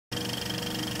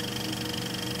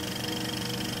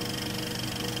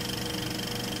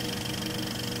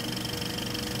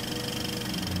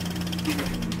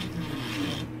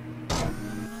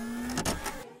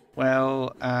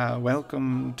Well,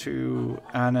 welcome to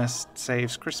Ernest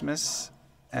Saves Christmas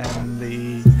and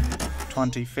the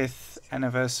 25th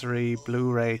anniversary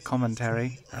Blu-ray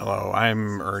commentary. Hello,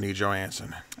 I'm Ernie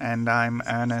Johansson. And I'm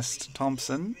Ernest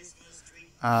Thompson.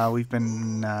 We've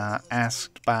been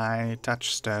asked by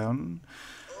Touchstone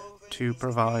to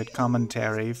provide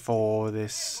commentary for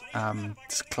this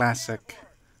classic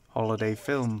holiday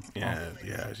film.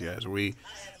 Yes.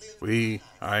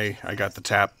 I got the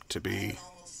tap to be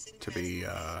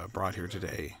brought here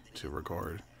today to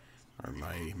record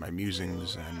my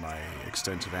musings and my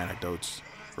extensive anecdotes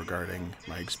regarding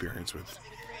my experience with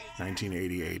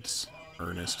 1988's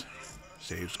Ernest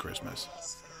Saves Christmas.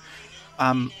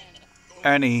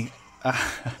 Ernie,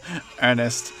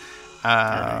 Ernest,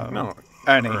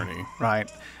 Ernie,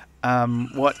 right.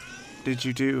 What did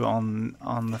you do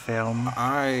on the film?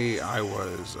 I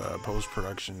was a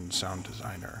post-production sound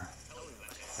designer,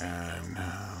 and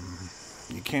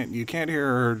you can't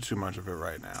hear too much of it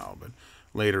right now, but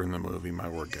later in the movie my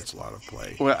work gets a lot of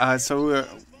play. Well,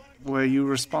 were you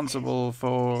responsible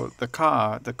for the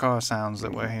car sounds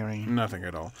that we're hearing? Nothing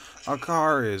at all. A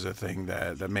car is a thing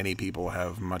that many people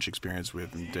have much experience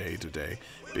with day to day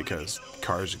because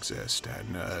cars exist,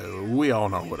 and we all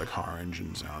know what a car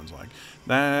engine sounds like.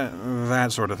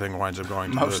 That sort of thing winds up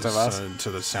going to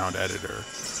the sound editor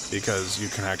because you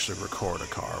can actually record a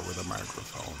car with a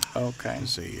microphone. Okay. You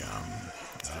see,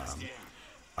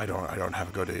 I don't have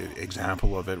a good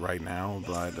example of it right now,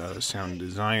 but a sound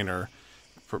designer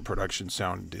for production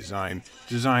sound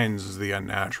designs the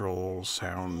unnatural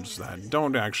sounds that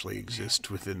don't actually exist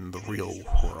within the real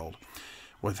world.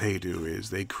 What they do is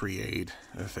they create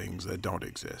things that don't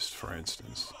exist. For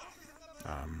instance,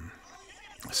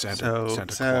 Santa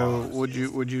Claus.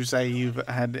 Would you say you've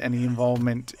had any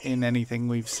involvement in anything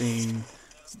we've seen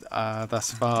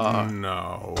thus far?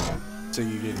 No. So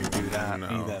you didn't do that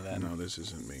either, then? No, this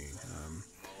isn't me.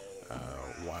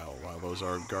 While those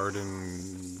are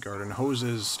garden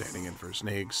hoses standing in for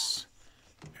snakes,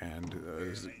 and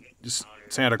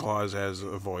Santa Claus has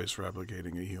a voice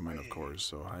replicating a human, of course.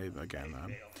 So I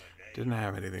didn't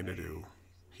have anything to do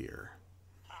here.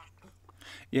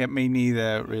 Yeah, me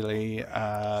neither, really.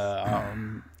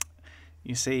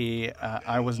 You see,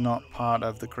 I was not part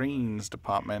of the Greens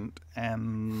department,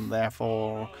 and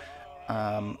therefore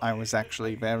I was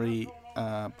actually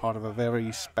part of a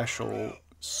very special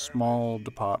small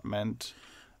department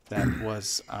that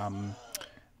was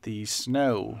the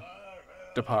snow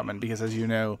department, because as you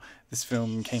know, this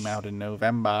film came out in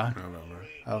November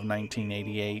of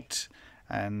 1988,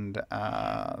 and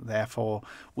therefore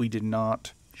we did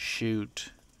not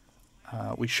shoot.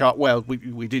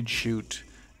 We did shoot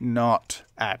not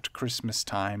at Christmas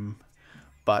time,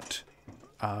 but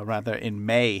rather in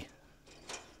May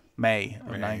of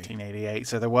 1988.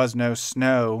 So there was no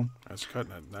snow. That's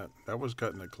cutting it. That was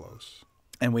cutting it close.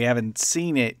 And we haven't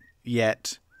seen it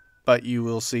yet, but you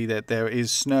will see that there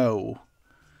is snow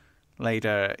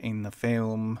later in the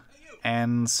film.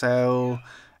 And so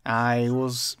I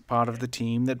was part of the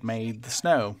team that made the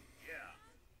snow.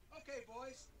 Yeah. Okay,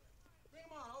 boys. Bring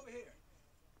them on over here.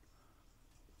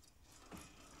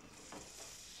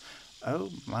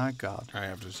 Oh, my God. I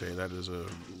have to say, that is a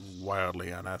wildly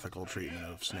unethical treatment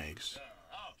of snakes.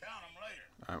 I'll count them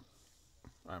later.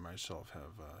 I myself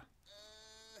have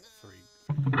 3.